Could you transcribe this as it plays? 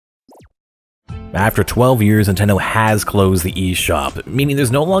After 12 years, Nintendo has closed the eShop, meaning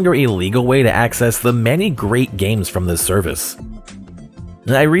there's no longer a legal way to access the many great games from this service.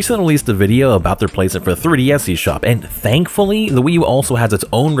 I recently released a video about the replacement for the 3DS eShop, and thankfully, the Wii U also has its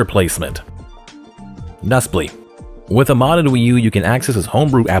own replacement, NUSspli. With a modded Wii U, you can access this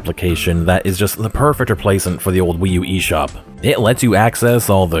homebrew application that is just the perfect replacement for the old Wii U eShop. It lets you access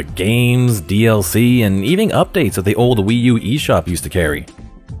all the games, DLC, and even updates that the old Wii U eShop used to carry.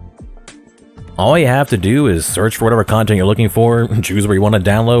 All you have to do is search for whatever content you're looking for, choose where you want to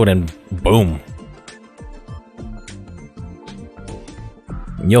download, and boom.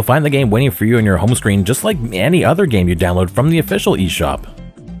 You'll find the game waiting for you on your home screen just like any other game you download from the official eShop.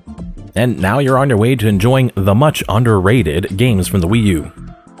 And now you're on your way to enjoying the much underrated games from the Wii U.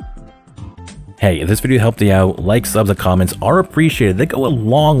 Hey, if this video helped you out, likes, subs, and comments are appreciated. They go a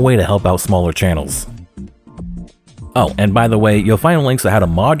long way to help out smaller channels. Oh, and by the way, you'll find links to how to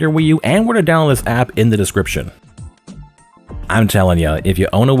mod your Wii U and where to download this app in the description. I'm telling you, if you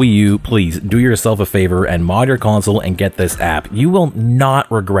own a Wii U, please do yourself a favor and mod your console and get this app. You will not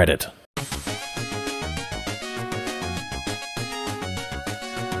regret it.